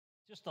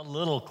Just a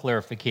little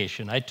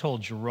clarification. I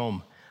told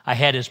Jerome I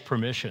had his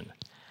permission.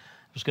 I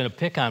was going to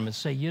pick on him and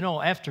say,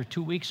 after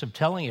 2 weeks of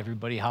telling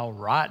everybody how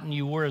rotten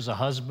you were as a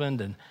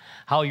husband and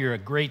how you're a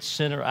great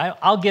sinner,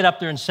 I'll get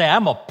up there and say,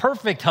 I'm a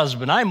perfect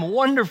husband. I'm a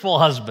wonderful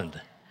husband.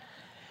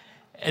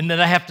 And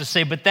then I have to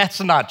say, but that's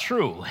not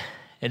true.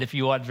 And if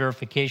you want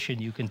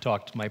verification, you can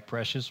talk to my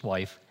precious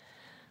wife,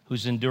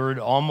 who's endured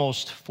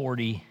almost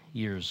 40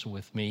 years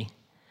with me.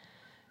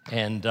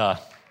 And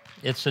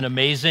it's an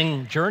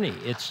amazing journey.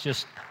 It's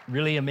just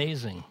really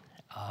amazing.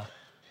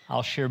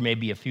 I'll share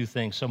maybe a few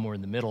things somewhere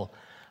in the middle.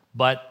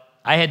 But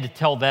I had to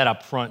tell that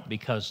up front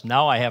because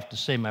now I have to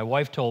say, my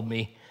wife told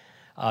me,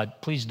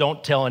 please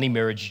don't tell any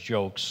marriage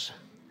jokes.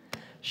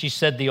 She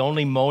said the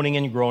only moaning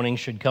and groaning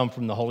should come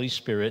from the Holy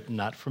Spirit,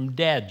 not from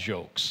dad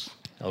jokes,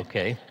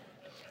 okay?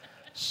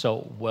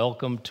 So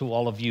welcome to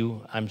all of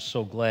you. I'm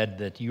so glad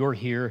that you're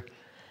here.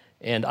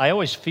 And I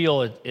always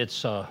feel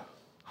it's a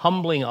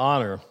humbling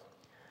honor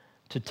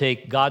to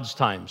take God's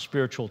time,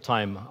 spiritual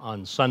time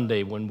on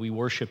Sunday when we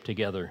worship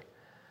together,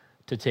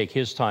 to take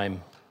His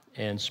time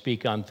and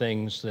speak on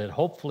things that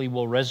hopefully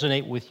will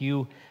resonate with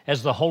you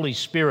as the Holy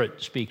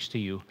Spirit speaks to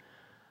you.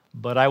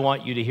 But I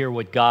want you to hear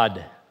what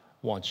God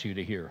wants you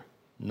to hear,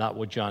 not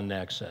what John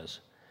Knaack says.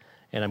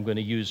 And I'm going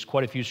to use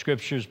quite a few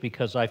scriptures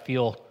because I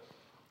feel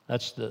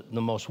that's the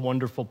most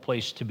wonderful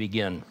place to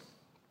begin.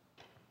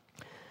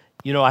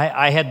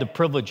 I had the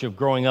privilege of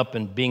growing up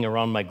and being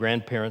around my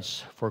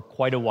grandparents for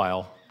quite a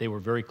while. They were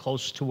very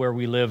close to where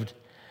we lived.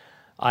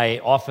 I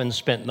often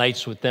spent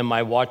nights with them.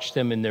 I watched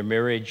them in their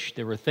marriage.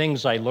 There were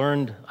things I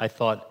learned. I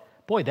thought,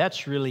 boy,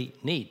 that's really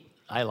neat.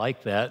 I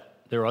like that.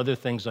 There are other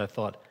things I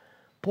thought,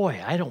 boy,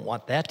 I don't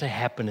want that to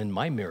happen in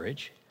my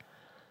marriage.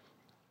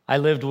 I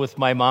lived with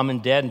my mom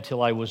and dad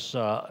until I was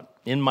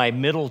in my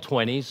middle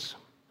 20s,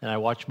 and I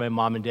watched my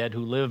mom and dad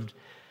who lived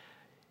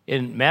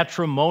in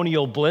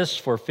matrimonial bliss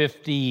for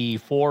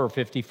 54 or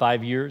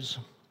 55 years.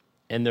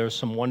 And there are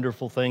some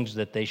wonderful things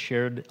that they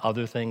shared,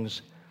 other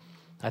things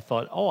I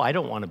thought, I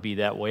don't want to be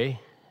that way.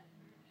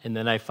 And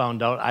then I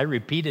found out I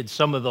repeated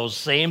some of those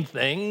same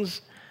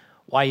things.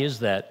 Why is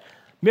that?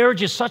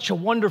 Marriage is such a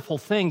wonderful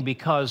thing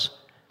because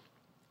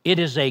it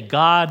is a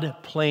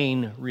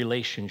God-plane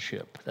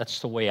relationship. That's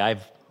the way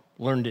I've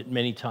learned it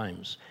many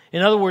times.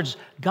 In other words,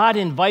 God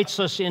invites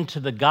us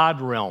into the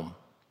God realm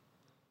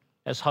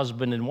as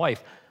husband and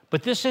wife.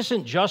 But this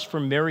isn't just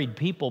for married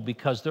people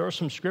because there are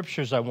some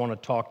scriptures I want to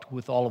talk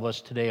with all of us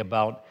today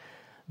about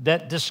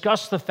that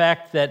discuss the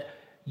fact that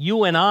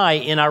you and I,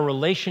 in our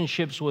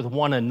relationships with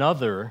one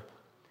another,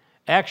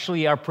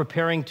 actually are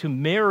preparing to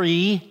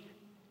marry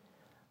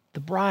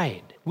the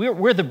bride.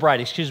 We're the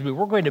bride,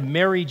 We're going to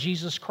marry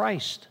Jesus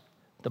Christ,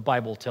 the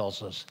Bible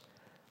tells us.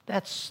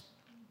 That's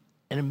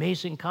an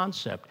amazing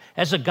concept.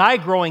 As a guy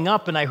growing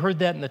up, and I heard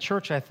that in the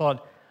church, I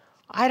thought,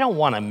 I don't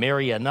want to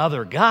marry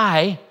another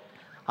guy.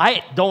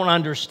 I don't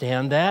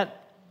understand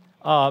that.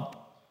 I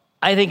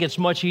think it's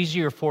much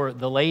easier for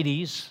the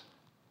ladies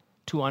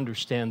to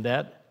understand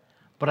that,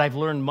 but I've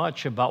learned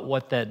much about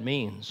what that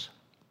means.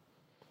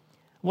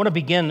 I want to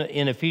begin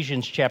in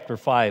Ephesians chapter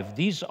 5.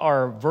 These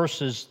are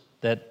verses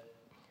that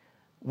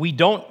we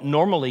don't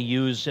normally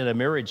use in a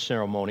marriage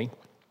ceremony.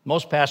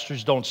 Most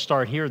pastors don't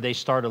start here, they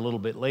start a little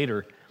bit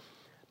later.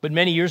 But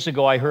many years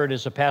ago, I heard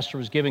as a pastor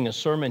was giving a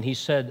sermon, he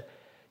said,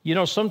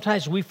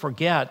 sometimes we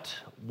forget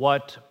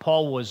what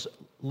Paul was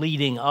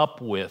leading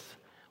up with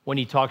when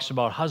he talks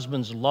about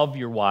husbands, love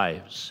your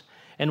wives,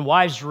 and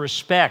wives,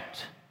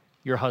 respect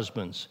your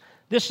husbands.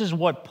 This is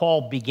what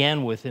Paul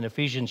began with in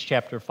Ephesians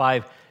chapter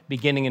 5,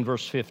 beginning in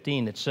verse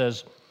 15. It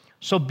says,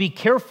 so be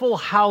careful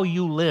how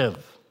you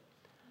live.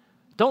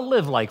 Don't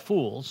live like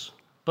fools,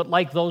 but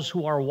like those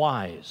who are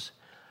wise.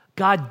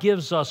 God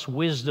gives us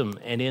wisdom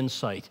and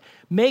insight.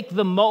 Make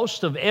the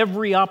most of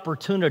every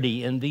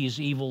opportunity in these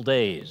evil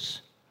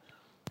days.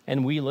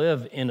 And we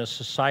live in a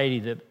society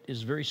that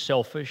is very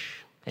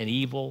selfish and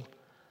evil,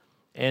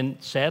 and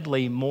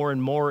sadly, more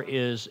and more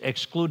is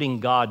excluding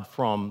God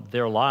from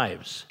their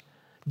lives.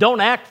 Don't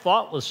act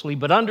thoughtlessly,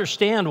 but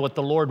understand what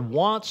the Lord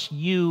wants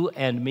you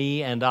and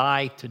me and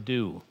I to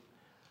do.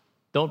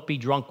 Don't be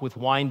drunk with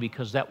wine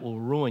because that will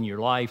ruin your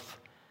life.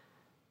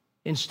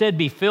 Instead,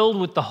 be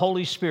filled with the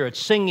Holy Spirit,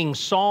 singing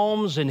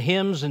psalms and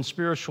hymns and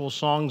spiritual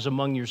songs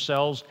among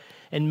yourselves,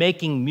 and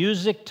making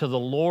music to the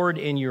Lord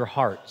in your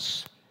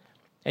hearts.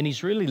 And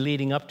he's really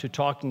leading up to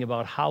talking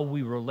about how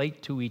we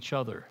relate to each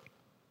other.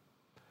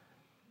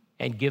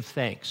 And give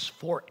thanks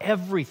for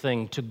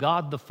everything to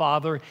God the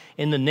Father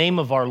in the name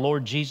of our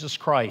Lord Jesus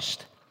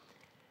Christ.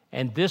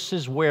 And this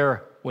is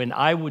where, when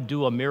I would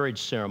do a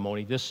marriage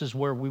ceremony, this is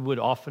where we would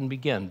often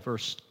begin,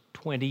 verse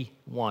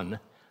 21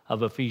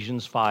 of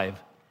Ephesians 5.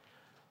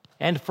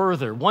 And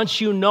further, once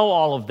you know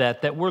all of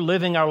that we're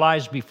living our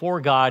lives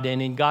before God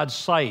and in God's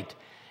sight,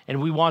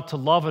 and we want to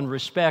love and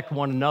respect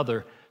one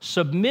another,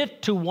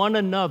 submit to one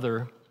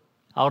another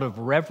out of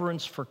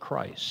reverence for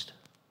Christ.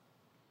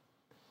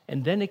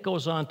 And then it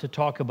goes on to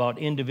talk about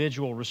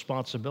individual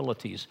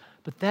responsibilities.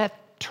 But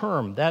that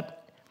term,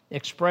 that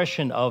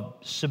expression of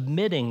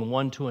submitting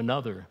one to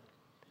another,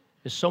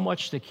 is so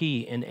much the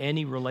key in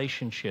any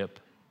relationship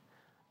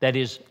that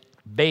is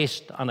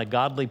based on a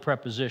godly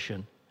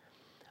preposition.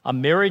 A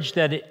marriage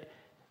that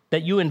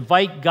you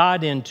invite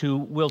God into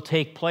will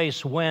take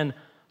place when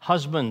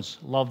husbands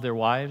love their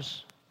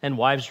wives and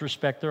wives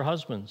respect their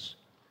husbands.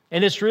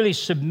 And it's really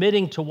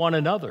submitting to one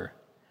another,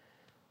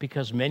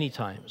 because many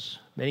times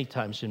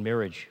in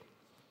marriage,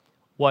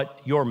 what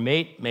your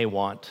mate may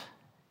want,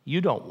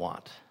 you don't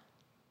want.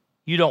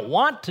 You don't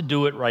want to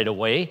do it right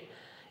away.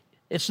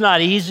 It's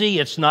not easy,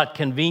 it's not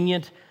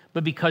convenient,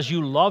 but because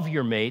you love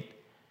your mate,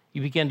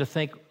 you begin to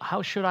think,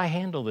 how should I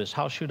handle this?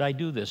 How should I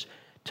do this?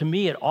 To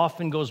me, it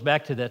often goes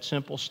back to that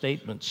simple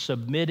statement,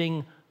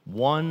 submitting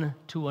one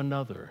to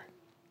another.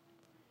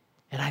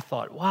 And I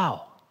thought,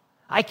 wow,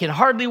 I can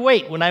hardly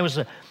wait. When I was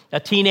a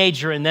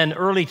teenager and then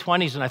early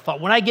 20s, and I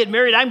thought, when I get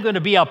married, I'm going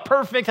to be a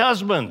perfect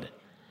husband.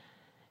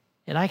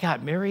 And I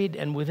got married,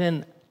 and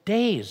within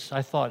days,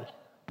 I thought,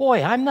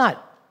 boy, I'm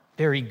not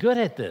very good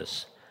at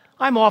this.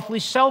 I'm awfully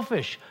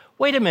selfish.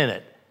 Wait a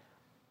minute.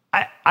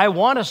 I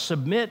want to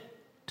submit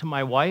to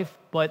my wife,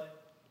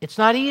 but it's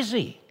not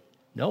easy.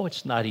 No,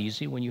 it's not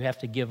easy when you have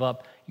to give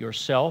up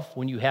yourself,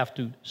 when you have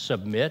to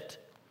submit,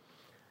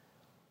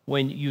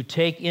 when you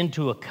take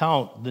into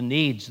account the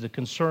needs, the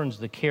concerns,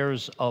 the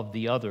cares of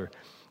the other.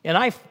 And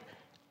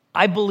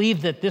I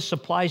believe that this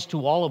applies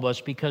to all of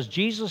us because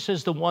Jesus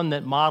is the one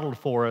that modeled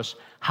for us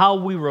how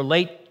we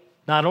relate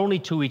not only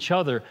to each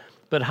other,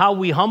 but how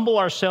we humble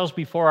ourselves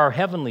before our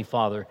Heavenly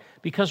Father.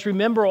 Because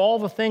remember all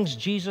the things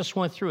Jesus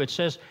went through. It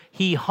says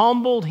he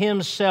humbled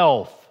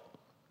himself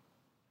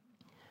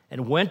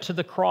and went to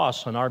the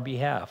cross on our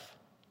behalf.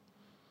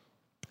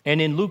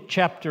 And in Luke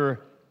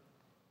chapter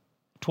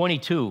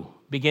 22,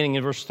 beginning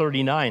in verse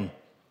 39,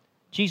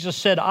 Jesus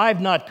said, I've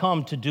not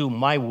come to do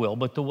my will,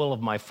 but the will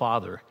of my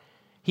Father.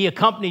 He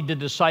accompanied the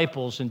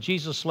disciples, and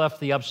Jesus left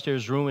the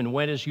upstairs room and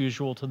went as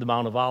usual to the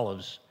Mount of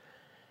Olives.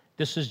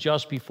 This is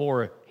just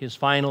before his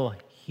final,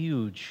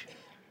 huge,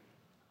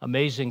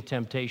 amazing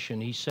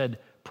temptation. He said,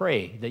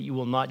 pray that you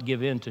will not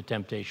give in to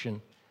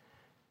temptation.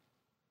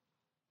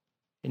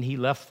 And he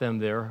left them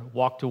there,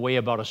 walked away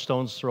about a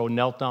stone's throw,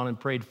 knelt down and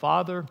prayed,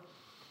 Father,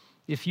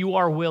 if you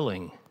are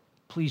willing,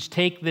 please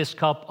take this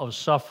cup of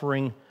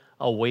suffering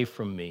away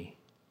from me,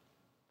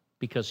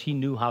 because he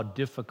knew how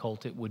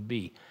difficult it would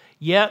be.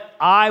 Yet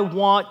I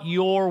want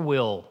your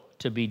will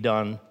to be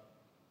done,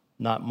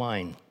 not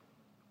mine.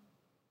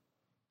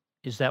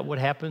 Is that what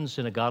happens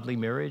in a godly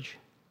marriage?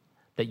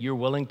 That you're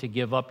willing to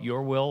give up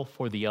your will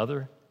for the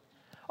other?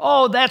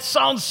 Oh, that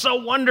sounds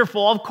so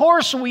wonderful. Of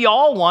course we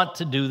all want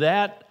to do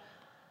that,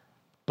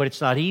 but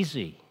it's not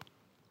easy.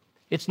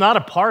 It's not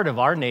a part of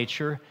our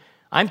nature.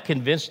 I'm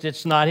convinced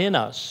it's not in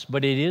us,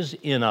 but it is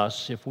in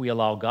us if we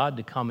allow God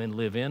to come and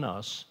live in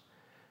us,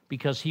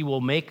 because he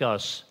will make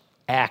us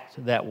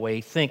act that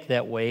way, think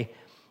that way,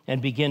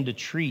 and begin to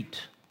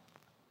treat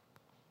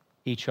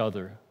each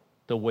other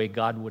the way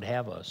God would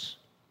have us.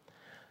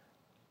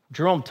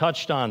 Jerome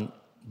touched on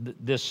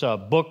this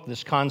book,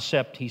 this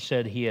concept he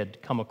said he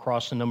had come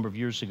across a number of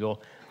years ago.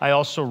 I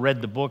also read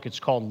the book. It's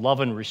called Love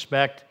and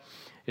Respect.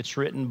 It's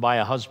written by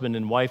a husband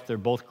and wife. They're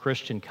both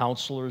Christian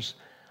counselors.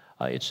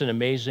 It's an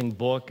amazing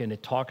book, and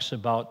it talks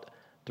about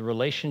the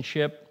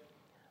relationship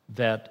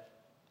that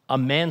a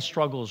man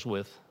struggles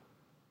with.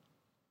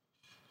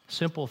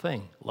 Simple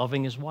thing,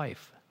 loving his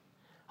wife.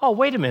 Oh,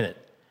 wait a minute.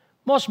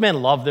 Most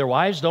men love their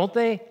wives, don't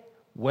they?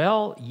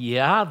 Well,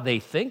 yeah, they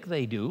think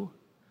they do.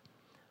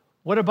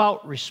 What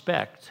about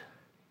respect?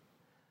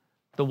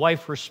 The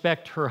wife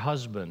respect her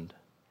husband.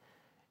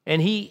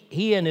 And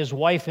he and his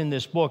wife in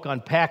this book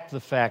unpacked the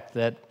fact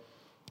that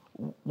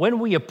when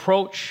we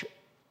approach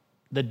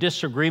the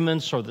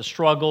disagreements or the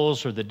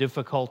struggles or the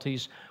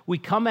difficulties, we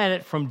come at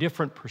it from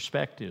different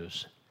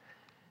perspectives.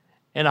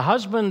 And a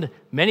husband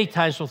many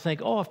times will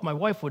think, oh, if my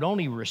wife would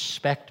only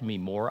respect me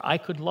more, I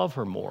could love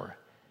her more.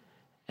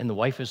 And the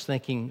wife is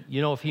thinking,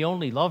 you know, if he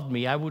only loved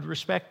me, I would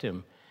respect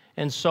him.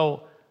 And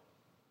so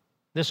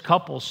this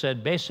couple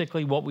said,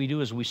 basically what we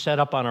do is we set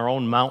up on our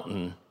own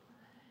mountain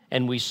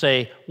and we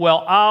say,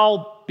 well,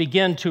 I'll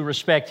begin to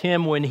respect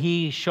him when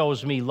he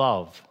shows me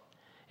love.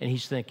 And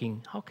he's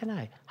thinking, how can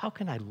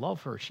I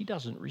love her? She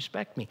doesn't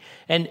respect me.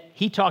 And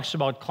he talks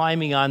about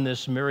climbing on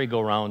this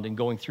merry-go-round and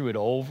going through it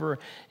over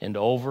and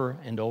over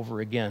and over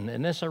again.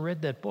 And as I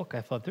read that book,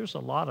 I thought there's a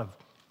lot of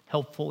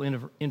helpful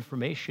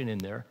information in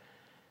there.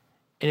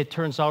 And it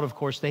turns out, of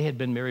course, they had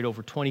been married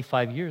over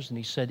 25 years. And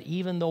he said,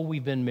 even though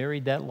we've been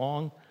married that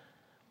long,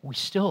 we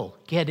still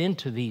get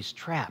into these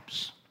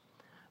traps.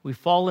 We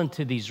fall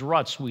into these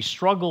ruts. We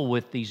struggle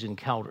with these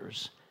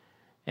encounters.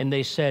 And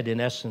they said, in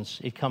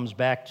essence, it comes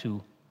back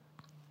to,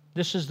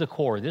 this is the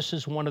core. This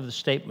is one of the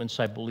statements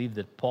I believe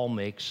that Paul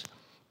makes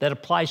that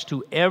applies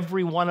to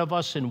every one of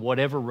us in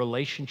whatever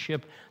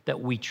relationship that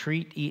we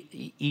treat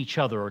each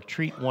other or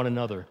treat one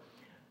another.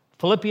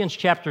 Philippians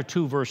chapter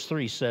 2, verse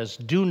 3 says,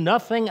 do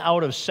nothing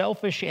out of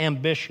selfish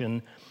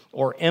ambition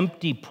or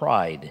empty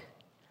pride,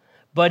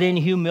 but in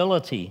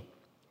humility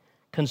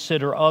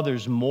consider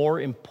others more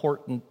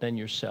important than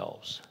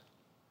yourselves.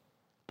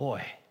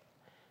 Boy,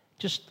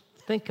 just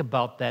think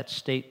about that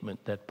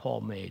statement that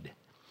Paul made.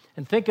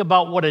 And think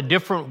about what a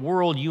different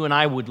world you and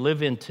I would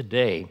live in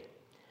today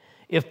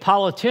if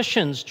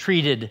politicians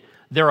treated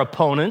their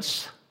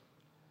opponents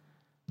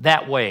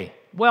that way.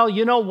 Well,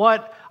 you know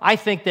what? I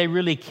think they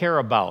really care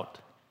about.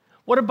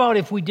 What about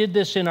if we did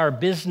this in our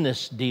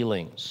business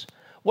dealings?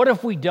 What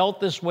if we dealt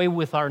this way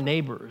with our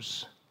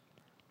neighbors?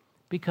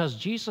 Because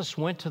Jesus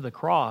went to the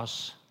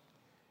cross,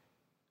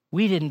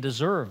 we didn't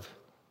deserve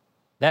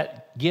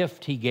that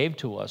gift he gave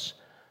to us,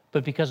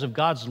 but because of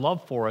God's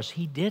love for us,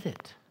 he did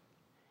it.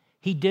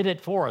 He did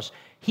it for us.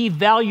 He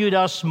valued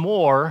us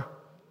more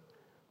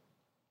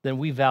than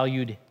we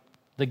valued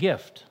the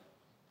gift,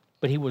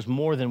 but he was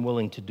more than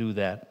willing to do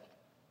that.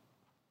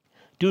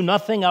 Do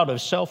nothing out of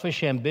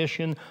selfish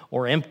ambition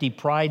or empty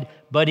pride,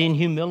 but in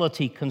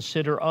humility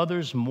consider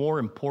others more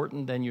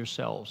important than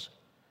yourselves.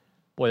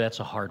 Boy, that's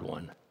a hard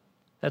one.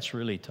 That's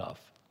really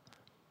tough.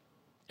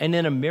 And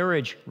in a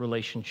marriage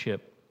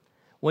relationship,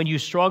 when you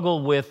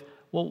struggle with,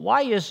 well,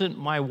 why isn't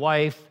my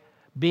wife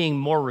being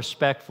more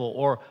respectful?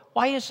 Or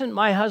why isn't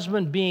my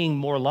husband being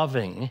more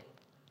loving?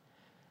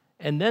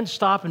 And then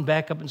stop and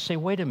back up and say,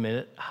 wait a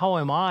minute, how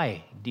am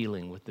I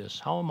dealing with this?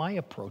 How am I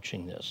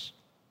approaching this?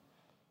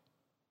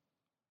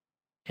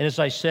 And as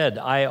I said,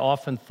 I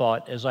often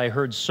thought, as I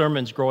heard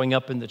sermons growing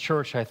up in the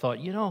church, I thought,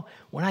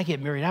 when I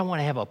get married, I want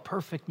to have a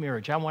perfect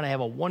marriage. I want to have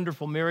a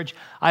wonderful marriage.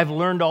 I've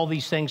learned all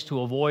these things to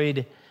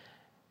avoid,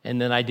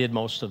 and then I did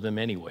most of them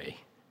anyway.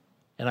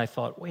 And I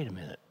thought, wait a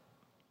minute.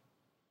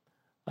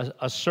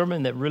 A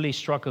sermon that really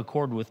struck a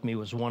chord with me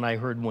was one I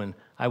heard when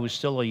I was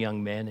still a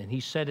young man, and he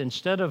said,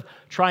 instead of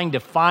trying to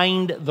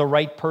find the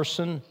right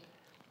person,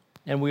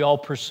 and we all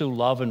pursue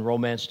love and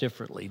romance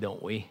differently,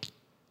 don't we?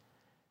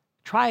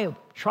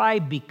 Try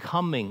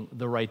becoming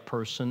the right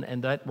person,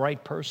 and that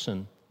right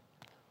person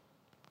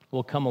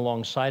will come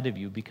alongside of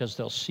you because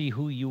they'll see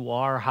who you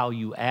are, how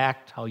you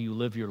act, how you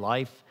live your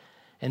life,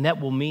 and that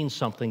will mean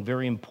something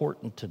very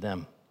important to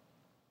them.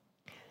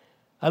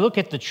 I look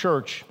at the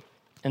church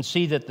and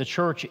see that the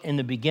church in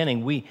the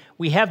beginning,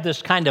 we have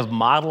this kind of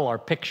model, our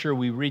picture.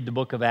 We read the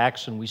book of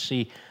Acts and we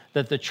see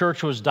that the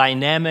church was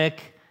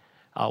dynamic.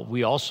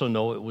 We also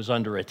know it was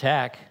under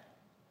attack.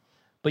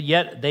 But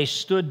yet they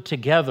stood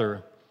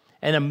together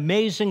and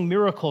amazing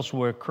miracles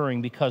were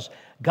occurring because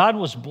God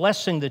was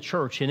blessing the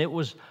church and it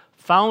was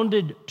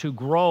founded to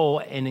grow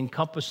and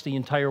encompass the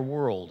entire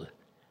world,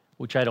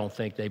 which I don't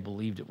think they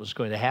believed it was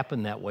going to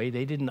happen that way.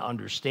 They didn't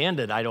understand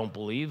it, I don't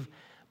believe,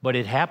 but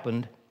it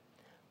happened.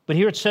 But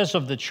here it says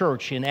of the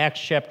church in Acts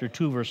chapter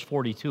 2, verse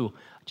 42.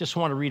 I just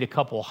want to read a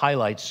couple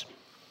highlights.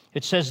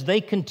 It says, they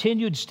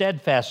continued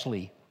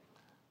steadfastly,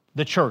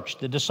 the church,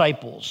 the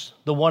disciples,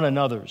 the one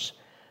another's,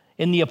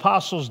 in the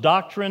apostles'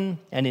 doctrine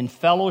and in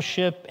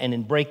fellowship and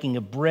in breaking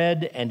of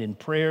bread and in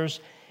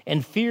prayers.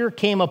 And fear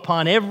came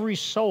upon every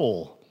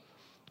soul.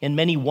 And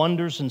many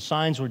wonders and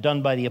signs were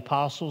done by the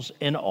apostles.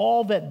 And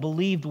all that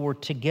believed were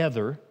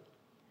together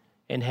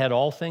and had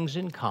all things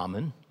in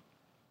common.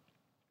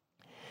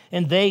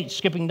 And they,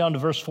 skipping down to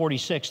verse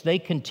 46, they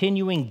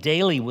continuing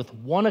daily with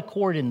one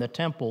accord in the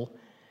temple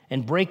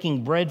and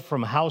breaking bread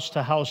from house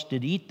to house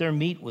did eat their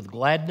meat with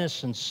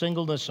gladness and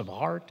singleness of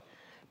heart,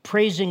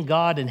 praising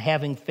God and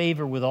having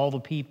favor with all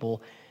the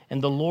people.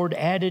 And the Lord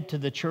added to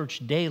the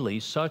church daily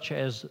such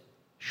as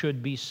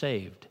should be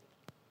saved.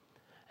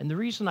 And the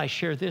reason I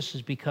share this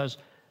is because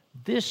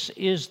this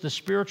is the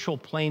spiritual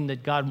plane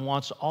that God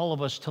wants all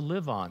of us to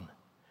live on.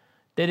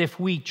 That if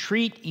we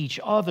treat each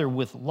other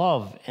with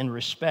love and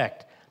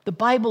respect, the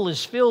Bible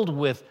is filled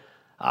with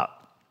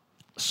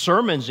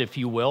sermons, if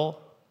you will,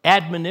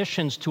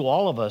 admonitions to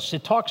all of us.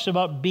 It talks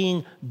about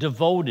being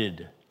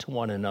devoted to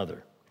one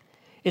another.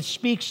 It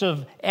speaks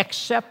of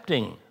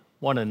accepting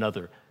one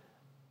another,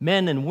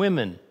 men and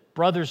women,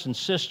 brothers and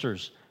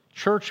sisters,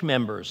 church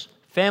members,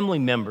 family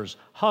members,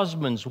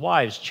 husbands,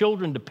 wives,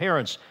 children to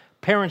parents,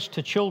 parents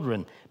to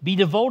children. Be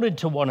devoted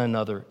to one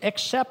another,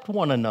 accept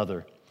one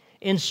another,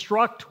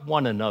 instruct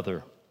one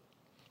another,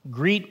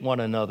 greet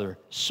one another,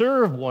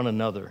 serve one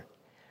another,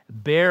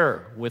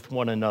 bear with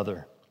one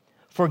another,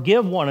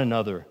 forgive one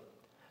another,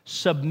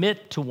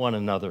 submit to one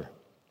another,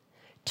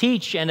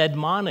 teach and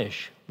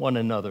admonish one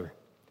another,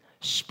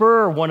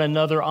 spur one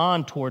another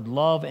on toward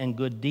love and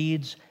good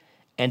deeds,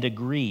 and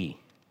agree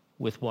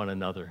with one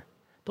another.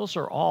 Those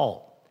are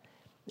all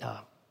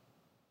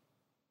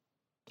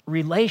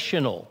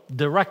relational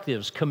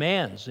directives,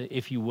 commands,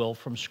 if you will,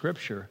 from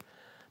Scripture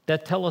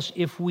that tell us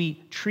if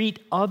we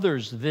treat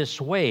others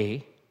this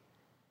way,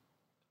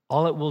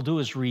 all it will do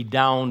is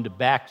redound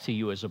back to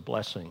you as a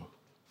blessing.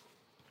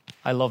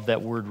 I love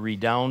that word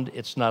redound.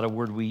 It's not a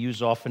word we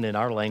use often in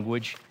our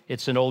language.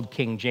 It's an old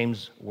King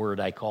James word,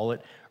 I call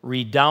it.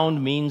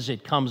 Redound means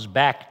it comes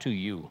back to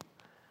you.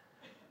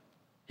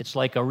 It's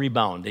like a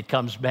rebound. It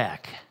comes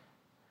back.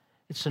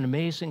 It's an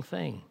amazing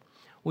thing.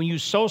 When you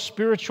sow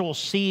spiritual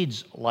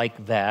seeds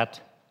like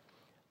that,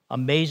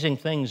 amazing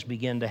things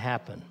begin to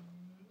happen.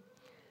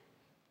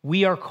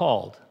 We are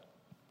called,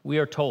 we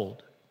are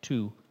told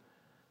to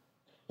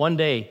one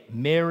day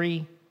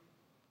marry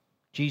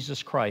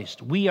Jesus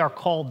Christ. We are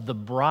called the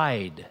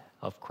bride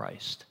of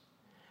Christ.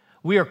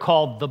 We are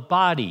called the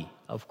body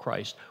of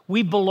Christ.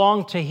 We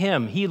belong to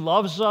Him. He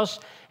loves us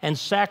and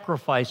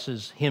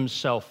sacrifices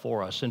Himself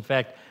for us. In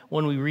fact,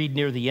 when we read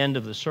near the end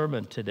of the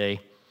sermon today,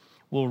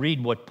 we'll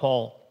read what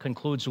Paul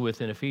concludes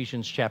with in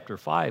Ephesians chapter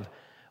 5,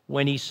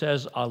 when he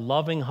says, a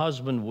loving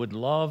husband would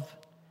love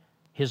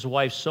his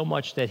wife so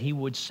much that he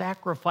would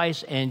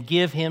sacrifice and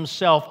give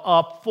himself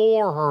up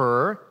for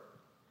her,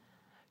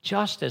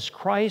 just as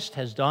Christ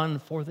has done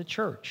for the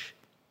church.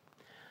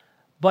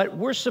 But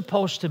we're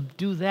supposed to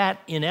do that,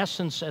 in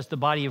essence, as the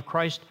body of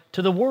Christ,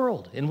 to the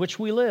world in which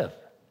we live.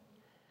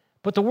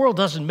 But the world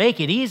doesn't make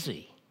it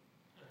easy.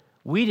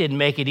 We didn't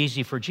make it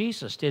easy for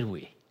Jesus, did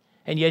we?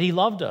 And yet He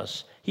loved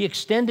us. He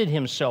extended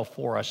Himself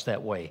for us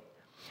that way.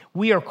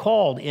 We are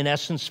called, in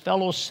essence,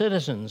 fellow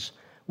citizens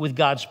with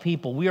God's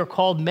people. We are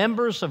called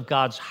members of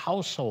God's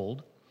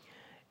household.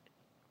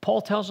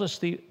 Paul tells us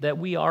that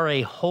we are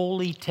a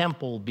holy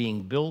temple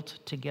being built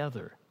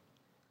together.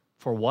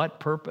 For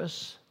what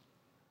purpose?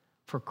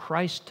 For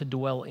Christ to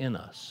dwell in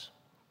us.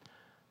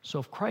 So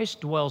if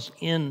Christ dwells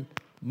in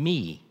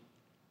me,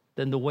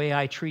 then the way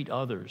I treat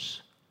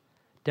others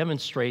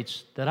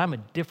demonstrates that I'm a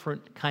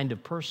different kind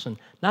of person,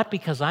 not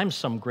because I'm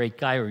some great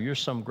guy or you're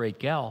some great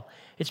gal.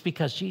 It's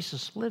because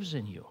Jesus lives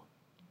in you.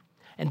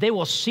 And they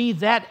will see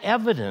that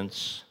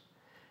evidence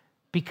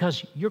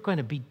because you're going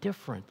to be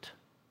different.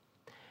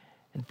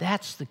 And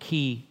that's the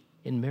key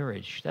in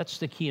marriage. That's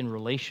the key in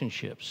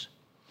relationships.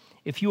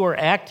 If you are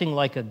acting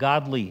like a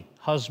godly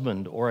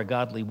husband or a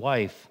godly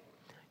wife,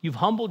 you've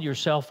humbled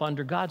yourself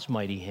under God's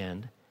mighty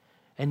hand,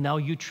 and now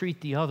you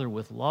treat the other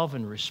with love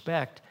and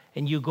respect,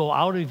 and you go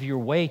out of your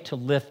way to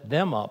lift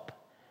them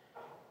up,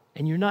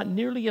 and you're not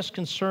nearly as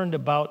concerned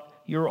about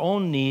your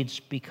own needs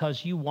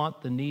because you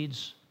want the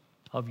needs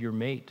of your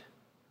mate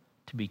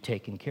to be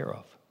taken care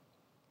of.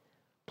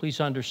 Please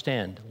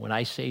understand, when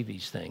I say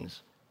these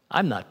things,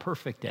 I'm not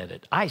perfect at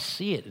it. I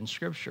see it in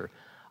Scripture.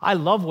 I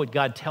love what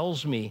God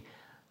tells me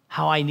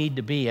how I need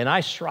to be, and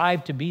I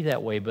strive to be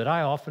that way, but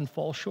I often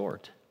fall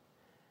short.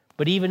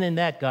 But even in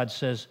that, God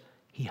says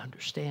He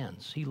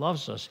understands. He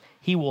loves us.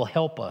 He will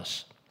help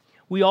us.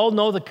 We all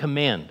know the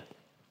command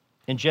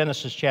in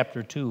Genesis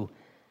chapter 2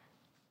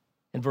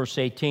 and verse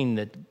 18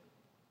 that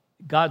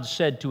God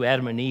said to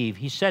Adam and Eve,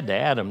 He said to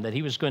Adam that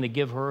He was going to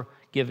give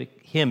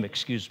him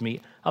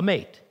a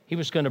mate. He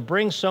was going to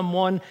bring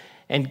someone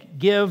and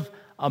give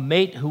a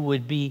mate who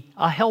would be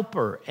a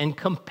helper and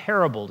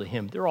comparable to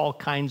him. There are all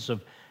kinds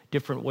of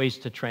different ways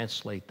to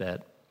translate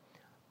that.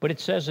 But it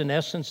says in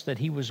essence that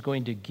He was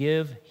going to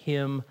give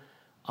him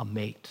a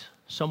mate,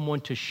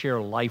 someone to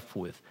share life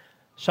with,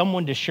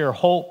 someone to share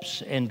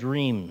hopes and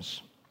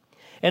dreams.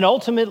 And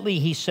ultimately,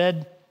 He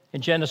said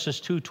in Genesis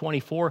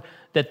 2:24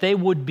 that they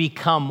would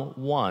become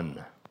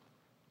one.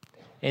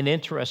 And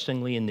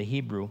interestingly, in the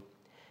Hebrew,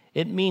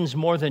 it means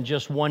more than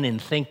just one in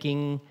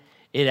thinking.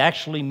 It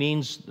actually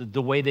means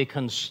the way they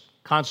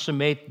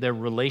consummate their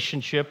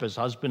relationship as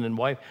husband and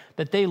wife,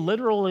 that they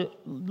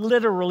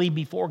literally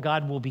before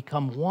God will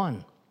become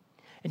one.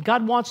 And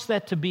God wants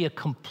that to be a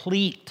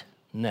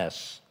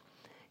completeness.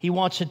 He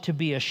wants it to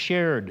be a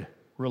shared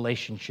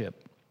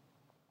relationship.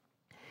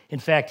 In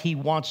fact, He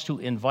wants to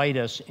invite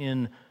us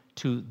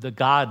into the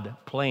God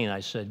plane,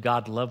 I said,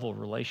 God-level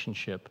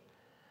relationship.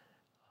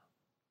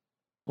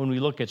 When we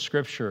look at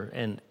Scripture,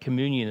 and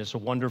communion is a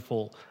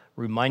wonderful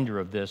reminder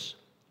of this,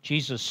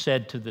 Jesus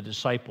said to the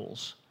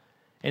disciples,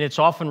 and it's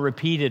often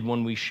repeated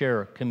when we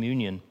share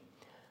communion,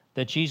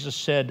 that Jesus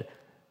said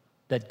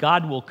that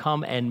God will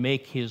come and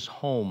make His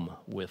home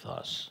with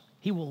us.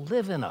 He will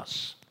live in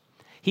us.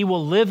 He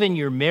will live in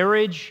your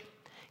marriage.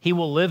 He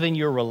will live in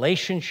your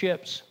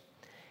relationships.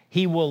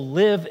 He will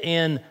live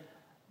in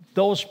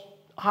those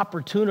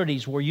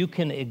opportunities where you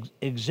can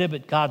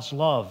exhibit God's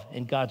love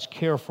and God's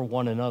care for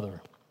one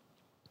another.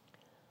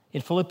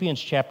 In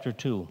Philippians chapter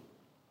 2,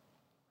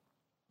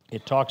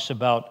 it talks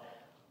about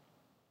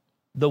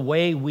the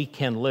way we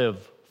can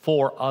live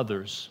for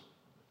others.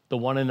 The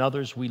one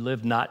another's, we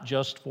live not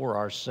just for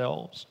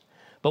ourselves,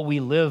 but we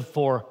live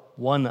for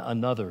one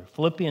another.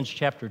 Philippians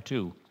chapter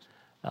 2,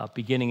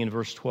 beginning in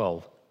verse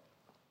 12.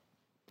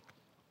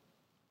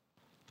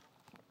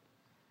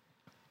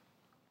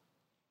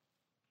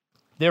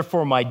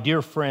 Therefore, my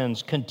dear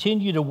friends,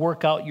 continue to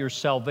work out your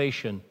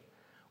salvation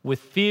with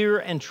fear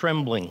and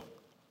trembling.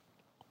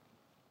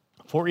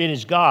 For it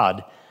is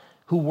God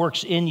who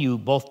works in you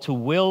both to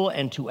will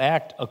and to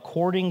act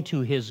according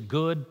to His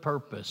good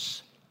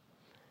purpose.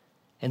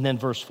 And then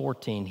verse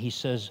 14, he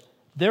says,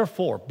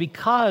 therefore,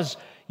 because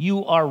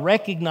you are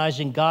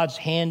recognizing God's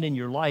hand in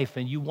your life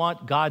and you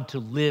want God to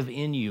live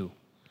in you,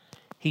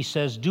 he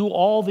says, do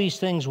all these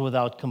things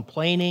without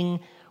complaining,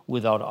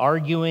 without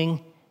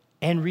arguing,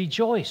 and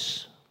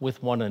rejoice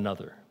with one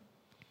another.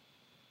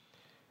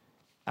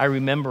 I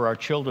remember our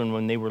children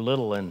when they were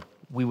little, and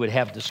we would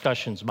have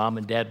discussions. Mom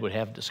and Dad would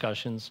have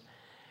discussions.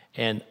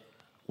 And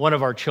one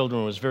of our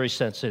children was very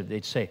sensitive.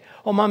 They'd say,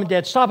 oh, Mom and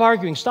Dad, stop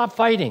arguing, stop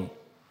fighting.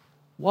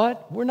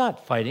 What? We're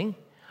not fighting.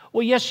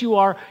 Well, yes, you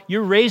are.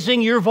 You're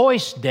raising your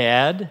voice,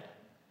 Dad.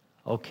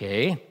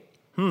 Okay.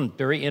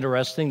 Very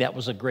interesting. That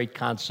was a great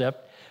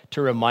concept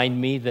to remind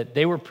me that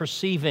they were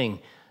perceiving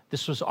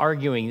this was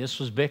arguing, this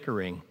was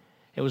bickering.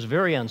 It was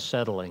very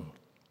unsettling.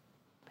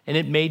 And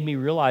it made me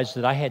realize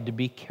that I had to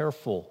be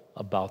careful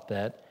about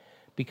that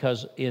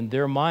because in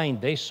their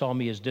mind, they saw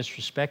me as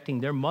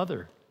disrespecting their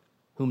mother,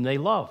 whom they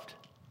loved.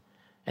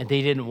 And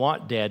they didn't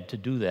want Dad to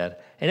do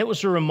that. And it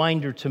was a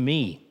reminder to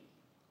me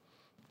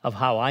of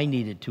how I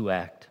needed to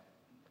act.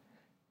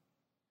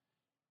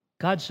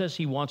 God says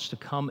He wants to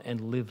come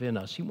and live in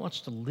us. He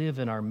wants to live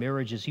in our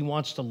marriages. He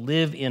wants to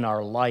live in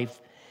our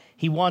life.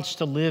 He wants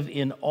to live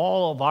in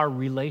all of our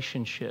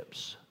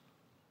relationships.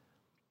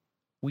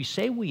 We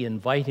say we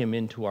invite Him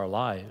into our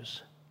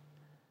lives,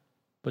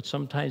 but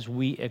sometimes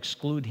we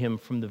exclude Him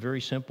from the very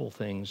simple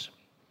things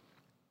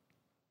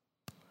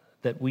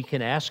that we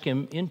can ask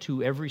Him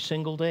into every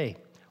single day.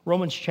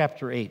 Romans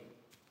chapter 8,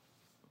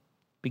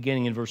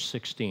 beginning in verse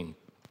 16.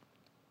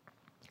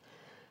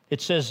 It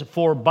says,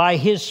 "For by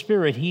His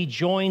Spirit He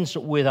joins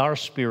with our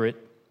spirit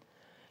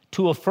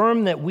to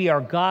affirm that we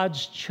are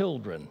God's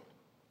children.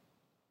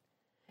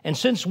 And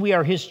since we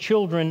are His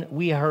children,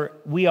 we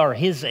are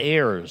His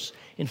heirs.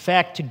 In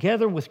fact,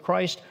 together with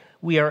Christ,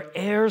 we are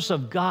heirs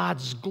of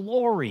God's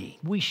glory.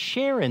 We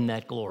share in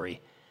that glory.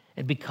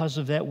 And because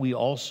of that, we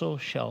also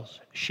shall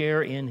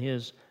share in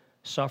His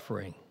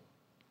suffering."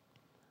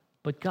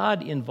 But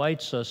God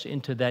invites us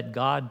into that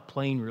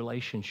God-plane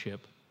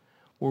relationship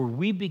where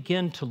we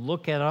begin to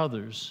look at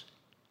others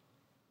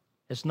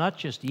as not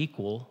just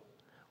equal,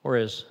 or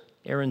as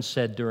Erin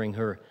said during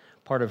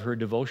part of her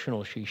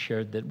devotional she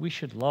shared, that we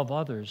should love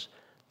others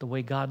the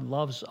way God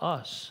loves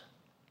us.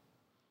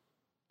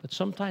 But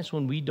sometimes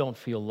when we don't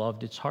feel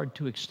loved, it's hard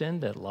to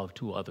extend that love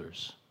to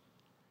others.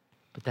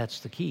 But that's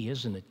the key,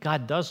 isn't it?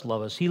 God does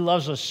love us. He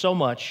loves us so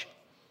much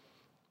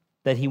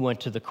that He went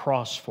to the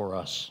cross for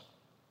us.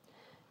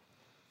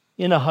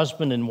 In a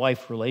husband and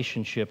wife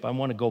relationship, I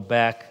want to go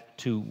back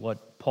to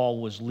what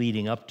Paul was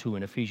leading up to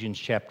in Ephesians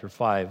chapter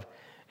 5,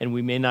 and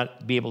we may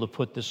not be able to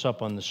put this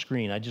up on the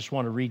screen. I just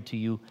want to read to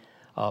you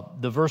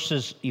the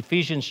verses,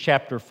 Ephesians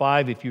chapter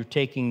 5. If you're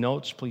taking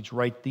notes, please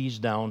write these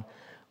down,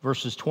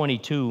 verses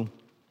 22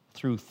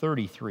 through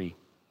 33.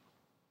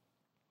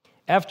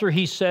 After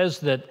he says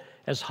that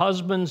as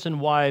husbands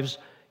and wives,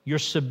 you're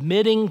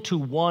submitting to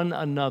one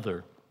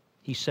another,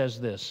 he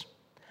says this,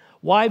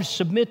 "Wives,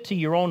 submit to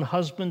your own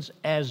husbands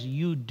as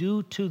you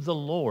do to the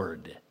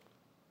Lord."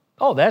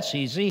 Oh, that's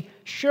easy.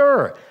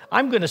 Sure,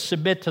 I'm going to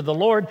submit to the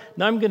Lord,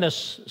 and I'm going to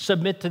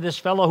submit to this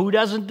fellow who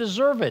doesn't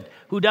deserve it,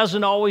 who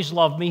doesn't always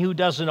love me, who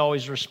doesn't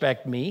always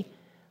respect me.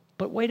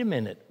 But wait a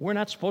minute, we're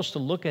not supposed to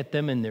look at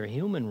them in their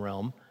human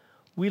realm.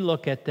 We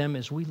look at them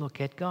as we look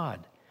at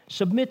God.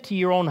 "Submit to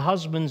your own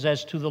husbands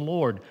as to the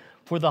Lord,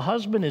 for the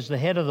husband is the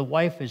head of the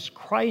wife as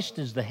Christ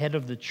is the head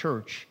of the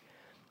church,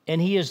 and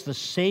He is the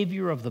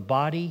Savior of the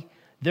body.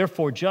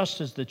 Therefore,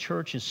 just as the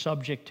church is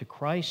subject to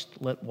Christ,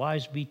 let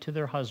wives be to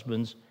their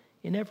husbands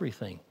in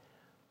everything."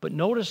 But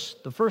notice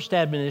the first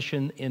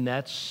admonition in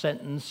that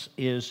sentence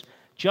is,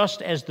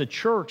 just as the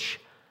church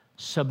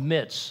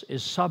submits,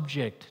 is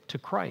subject to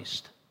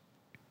Christ.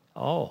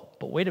 Oh,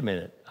 but wait a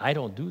minute. I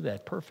don't do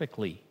that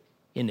perfectly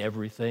in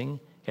everything,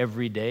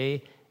 every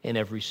day, in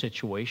every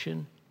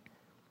situation,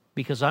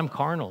 because I'm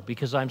carnal,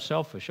 because I'm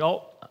selfish.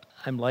 Oh,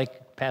 I'm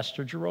like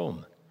Pastor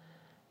Jerome.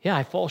 Yeah,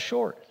 I fall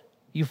short.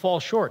 You fall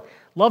short.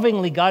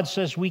 Lovingly, God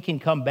says we can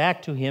come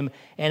back to Him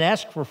and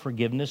ask for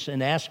forgiveness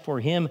and ask for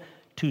Him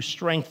to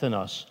strengthen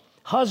us.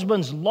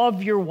 Husbands,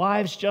 love your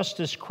wives just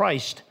as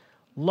Christ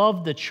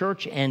loved the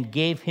church and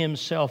gave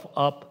Himself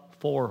up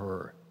for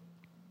her.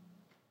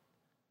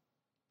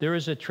 There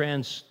is a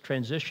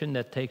transition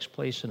that takes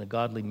place in a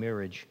godly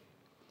marriage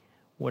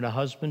when a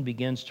husband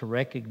begins to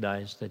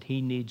recognize that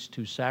he needs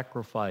to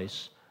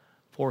sacrifice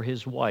for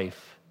his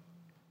wife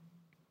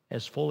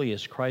as fully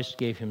as Christ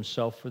gave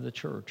Himself for the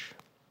church.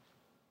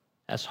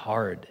 That's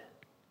hard.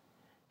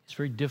 It's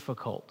very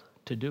difficult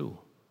to do.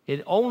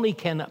 It only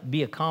can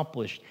be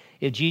accomplished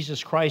if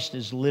Jesus Christ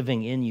is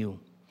living in you.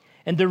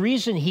 And the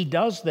reason He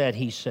does that,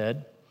 he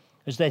said,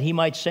 is that He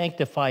might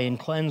sanctify and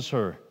cleanse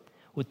her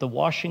with the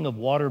washing of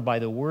water by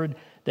the word,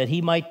 that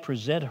He might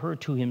present her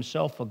to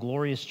Himself a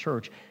glorious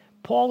church.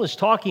 Paul is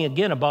talking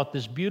again about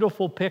this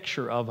beautiful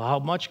picture of how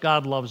much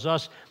God loves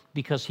us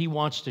because He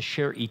wants to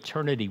share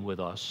eternity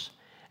with us.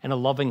 And a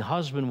loving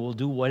husband will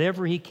do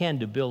whatever he can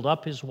to build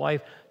up his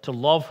wife, to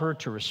love her,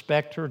 to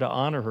respect her, to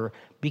honor her,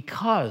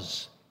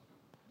 because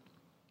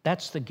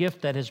that's the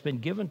gift that has been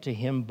given to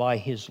him by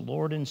his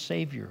Lord and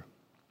Savior.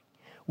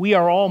 We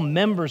are all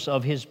members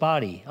of His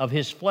body, of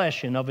His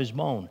flesh, and of His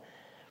bone.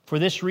 For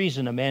this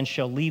reason, a man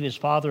shall leave his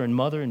father and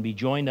mother and be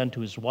joined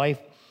unto his wife,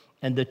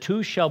 and the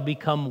two shall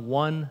become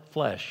one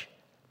flesh.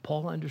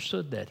 Paul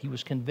understood that. He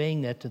was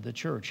conveying that to the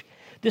church.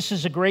 This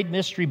is a great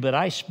mystery, but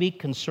I speak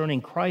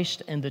concerning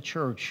Christ and the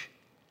church.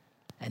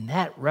 And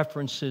that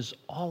references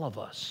all of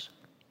us.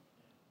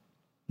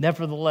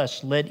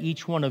 Nevertheless, let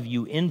each one of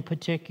you in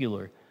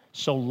particular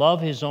so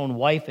love his own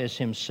wife as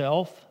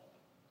himself,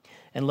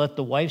 and let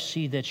the wife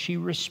see that she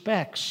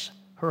respects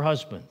her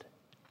husband.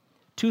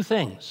 Two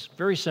things,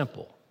 very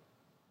simple.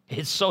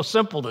 It's so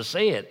simple to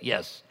say it,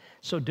 yes.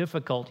 So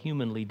difficult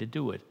humanly to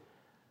do it.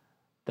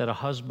 That a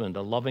husband,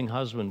 a loving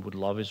husband, would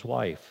love his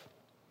wife,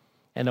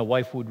 and a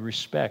wife would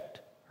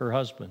respect her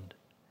husband.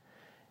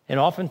 And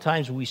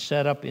oftentimes we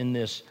set up in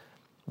this,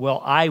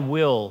 well, I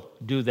will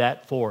do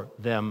that for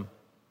them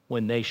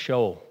when they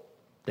show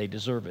they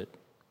deserve it.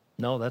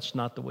 No, that's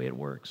not the way it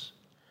works.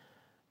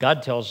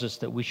 God tells us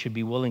that we should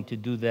be willing to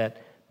do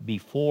that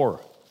before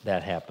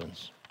that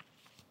happens.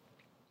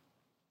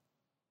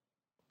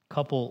 A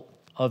couple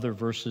other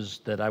verses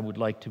that I would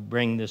like to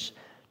bring this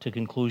to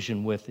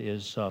conclusion with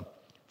is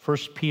 1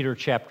 Peter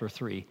chapter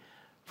 3.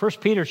 1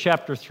 Peter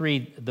chapter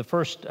 3, the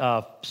first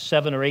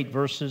 7 or 8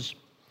 verses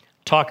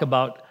talk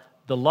about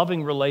the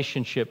loving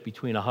relationship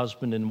between a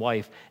husband and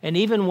wife. And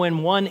even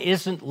when one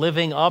isn't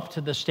living up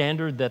to the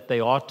standard that they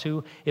ought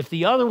to, if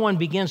the other one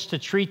begins to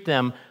treat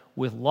them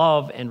with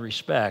love and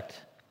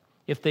respect,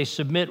 if they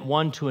submit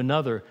one to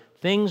another,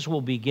 things will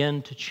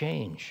begin to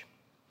change.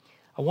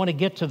 I want to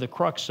get to the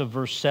crux of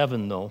verse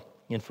 7, though,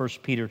 in 1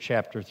 Peter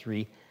chapter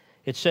 3.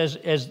 It says,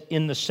 as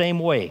in the same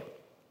way.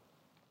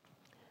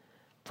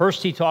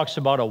 First, he talks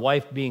about a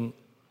wife being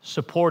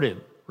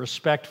supportive,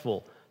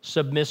 respectful,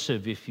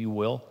 submissive, if you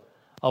will,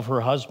 of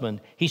her husband.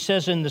 He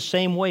says in the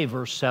same way,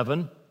 verse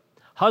 7,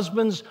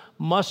 husbands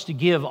must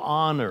give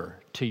honor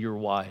to your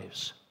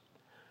wives.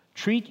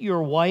 Treat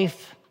your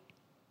wife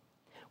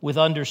with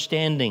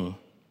understanding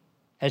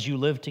as you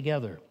live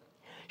together.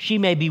 She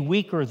may be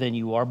weaker than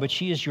you are, but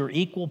she is your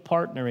equal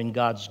partner in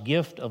God's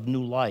gift of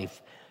new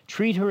life.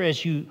 Treat her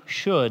as you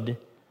should,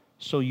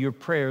 so your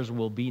prayers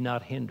will be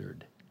not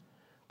hindered.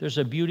 There's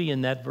a beauty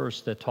in that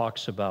verse that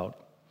talks about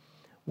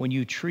when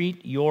you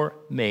treat your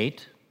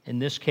mate, in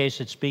this case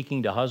it's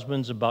speaking to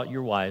husbands about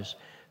your wives,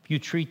 if you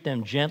treat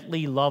them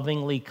gently,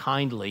 lovingly,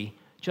 kindly,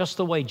 just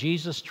the way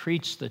Jesus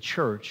treats the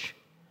church,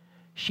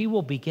 she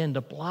will begin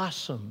to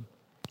blossom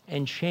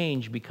and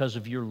change because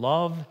of your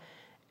love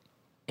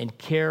and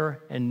care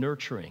and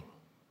nurturing.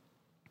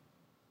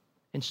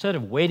 Instead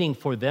of waiting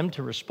for them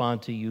to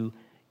respond to you,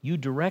 you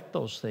direct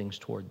those things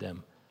toward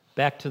them.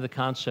 Back to the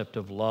concept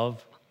of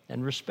love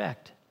and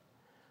respect.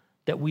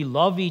 That we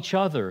love each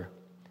other,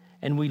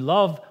 and we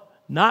love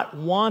not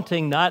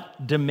wanting,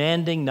 not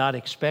demanding, not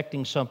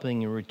expecting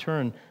something in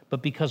return,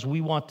 but because we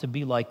want to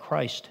be like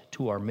Christ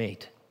to our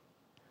mate.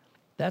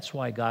 That's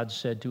why God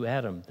said to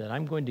Adam that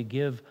I'm going to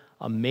give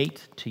a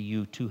mate to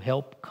you to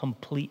help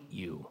complete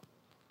you.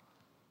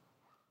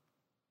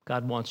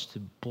 God wants to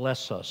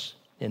bless us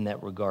in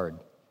that regard.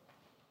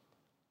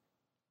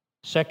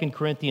 2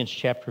 Corinthians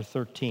chapter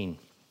 13.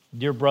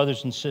 Dear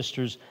brothers and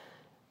sisters,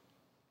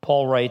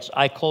 Paul writes,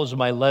 I close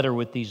my letter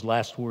with these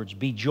last words.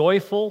 Be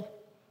joyful,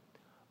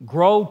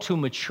 grow to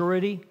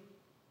maturity,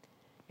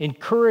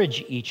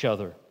 encourage each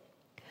other,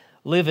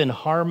 live in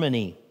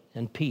harmony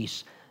and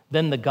peace.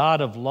 Then the God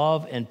of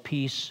love and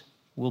peace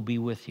will be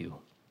with you.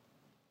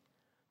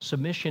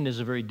 Submission is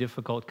a very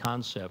difficult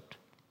concept.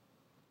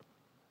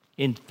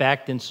 In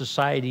fact, in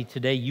society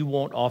today, you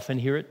won't often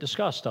hear it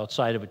discussed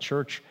outside of a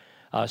church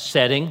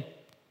setting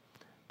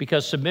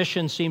because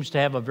submission seems to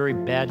have a very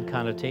bad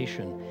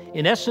connotation.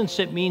 In essence,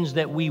 it means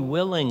that we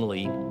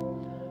willingly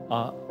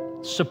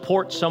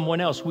support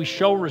someone else. We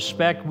show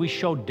respect, we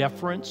show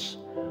deference,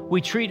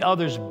 we treat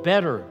others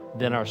better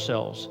than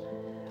ourselves.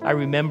 I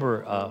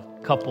remember a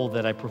couple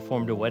that I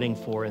performed a wedding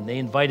for, and they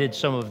invited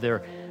some of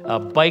their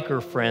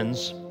biker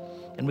friends,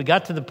 and we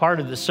got to the part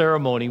of the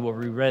ceremony where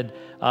we read,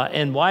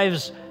 and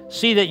wives,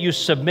 see that you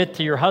submit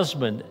to your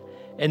husband.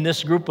 And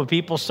this group of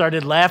people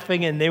started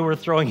laughing, and they were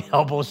throwing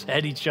elbows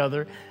at each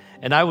other.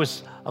 And I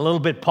was a little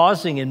bit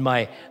pausing in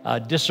my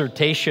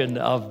dissertation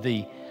of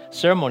the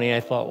ceremony. I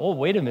thought, oh,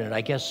 wait a minute,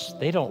 I guess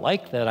they don't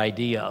like that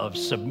idea of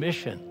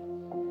submission.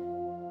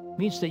 It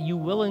means that you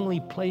willingly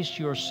place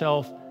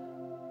yourself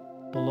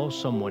below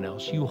someone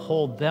else. You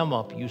hold them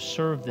up, you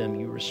serve them,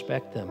 you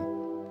respect them.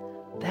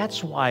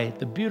 That's why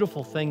the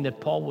beautiful thing that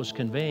Paul was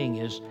conveying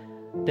is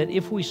that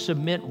if we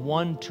submit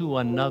one to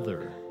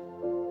another,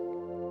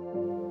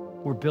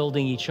 we're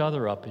building each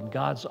other up in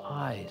God's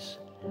eyes.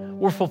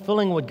 We're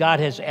fulfilling what God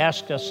has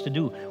asked us to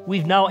do.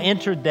 We've now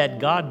entered that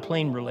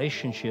God-plane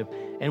relationship,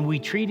 and we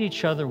treat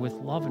each other with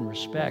love and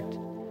respect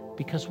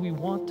because we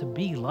want to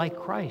be like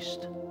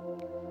Christ.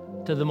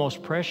 To the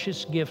most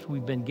precious gift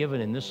we've been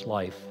given in this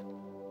life,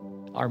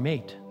 our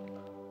mate.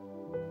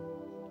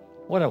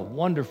 What a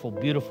wonderful,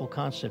 beautiful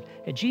concept.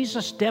 And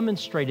Jesus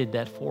demonstrated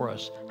that for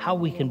us, how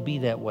we can be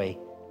that way.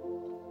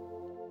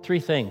 3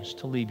 things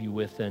to leave you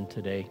with then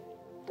today.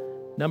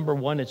 Number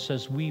 1, it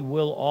says we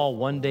will all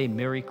one day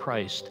marry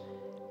Christ.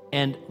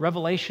 And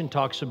Revelation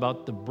talks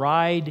about the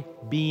bride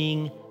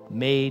being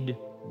made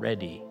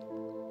ready.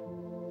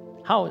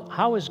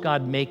 How is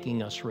God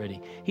making us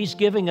ready? He's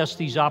giving us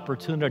these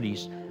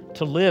opportunities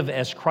to live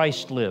as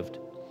Christ lived,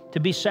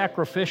 to be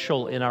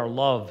sacrificial in our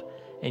love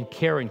and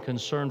care and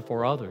concern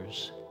for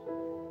others.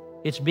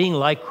 It's being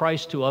like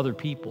Christ to other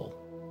people.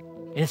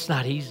 And it's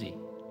not easy.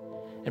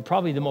 And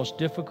probably the most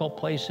difficult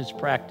place it's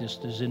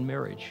practiced is in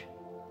marriage.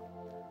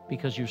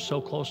 Because you're so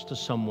close to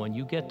someone,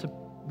 you get to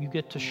you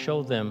get to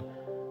show them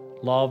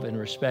love and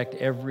respect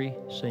every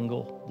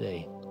single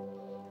day.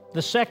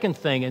 The second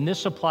thing, and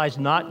this applies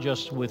not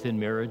just within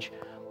marriage,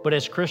 but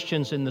as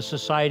Christians in the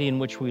society in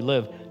which we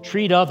live,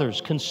 treat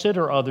others,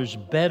 consider others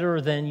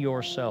better than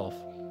yourself.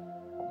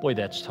 Boy,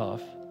 that's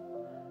tough.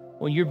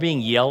 When you're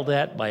being yelled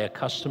at by a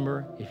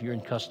customer, if you're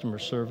in customer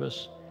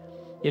service,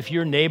 if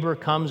your neighbor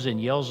comes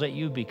and yells at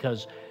you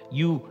because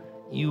you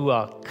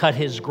cut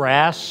his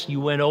grass,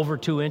 you went over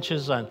 2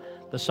 inches on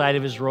the side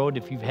of his road,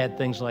 if you've had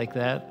things like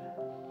that.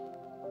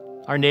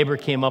 Our neighbor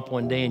came up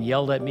one day and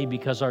yelled at me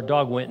because our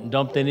dog went and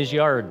dumped in his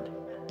yard.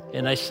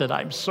 And I said,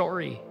 I'm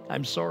sorry.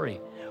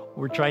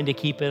 We're trying to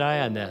keep an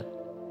eye on that.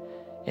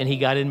 And he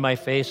got in my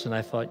face, and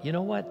I thought, you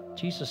know what?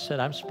 Jesus said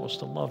I'm supposed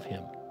to love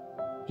him.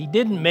 He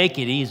didn't make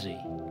it easy,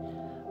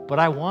 but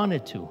I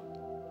wanted to.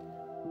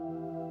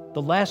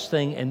 The last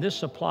thing, and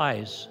this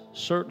applies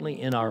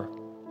certainly in our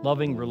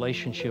loving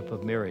relationship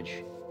of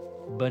marriage,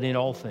 but in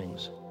all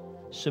things,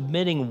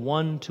 submitting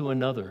one to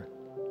another.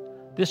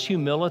 This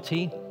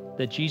humility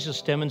that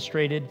Jesus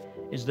demonstrated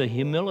is the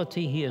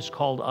humility he has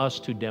called us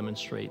to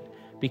demonstrate,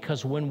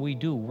 because when we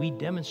do, we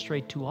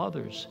demonstrate to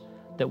others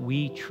that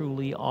we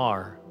truly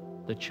are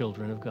the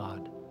children of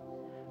God.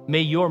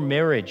 May your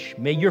marriage,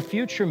 may your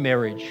future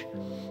marriage,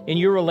 in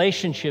your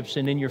relationships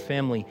and in your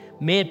family,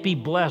 may it be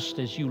blessed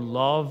as you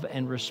love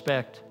and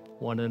respect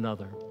one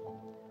another.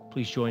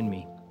 Please join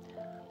me.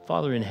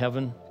 Father in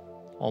heaven,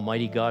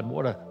 Almighty God,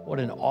 what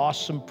an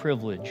awesome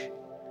privilege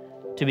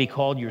to be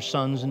called your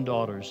sons and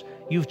daughters.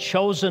 You've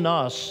chosen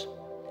us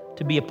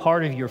to be a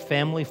part of your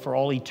family for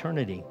all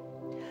eternity.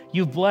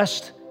 You've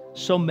blessed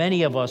so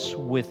many of us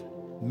with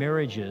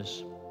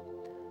marriages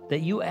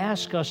that you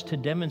ask us to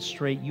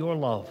demonstrate your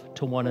love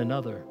to one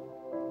another.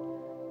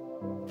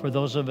 For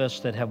those of us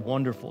that have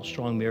wonderful,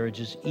 strong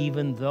marriages,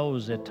 even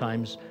those at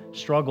times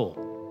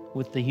struggle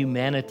with the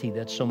humanity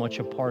that's so much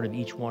a part of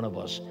each one of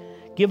us.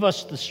 Give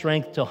us the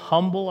strength to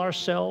humble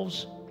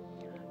ourselves,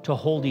 to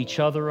hold each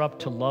other up,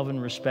 to love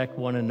and respect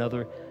one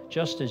another,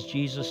 just as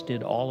Jesus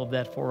did all of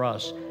that for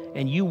us.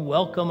 And you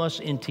welcome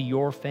us into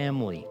your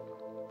family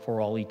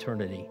for all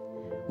eternity.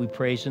 We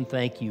praise and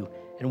thank you,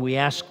 and we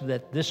ask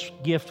that this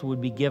gift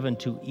would be given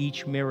to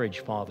each marriage,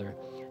 Father,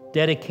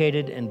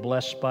 dedicated and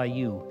blessed by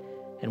you.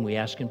 And we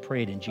ask and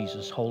pray it in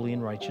Jesus' holy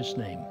and righteous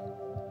name.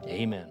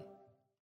 Amen.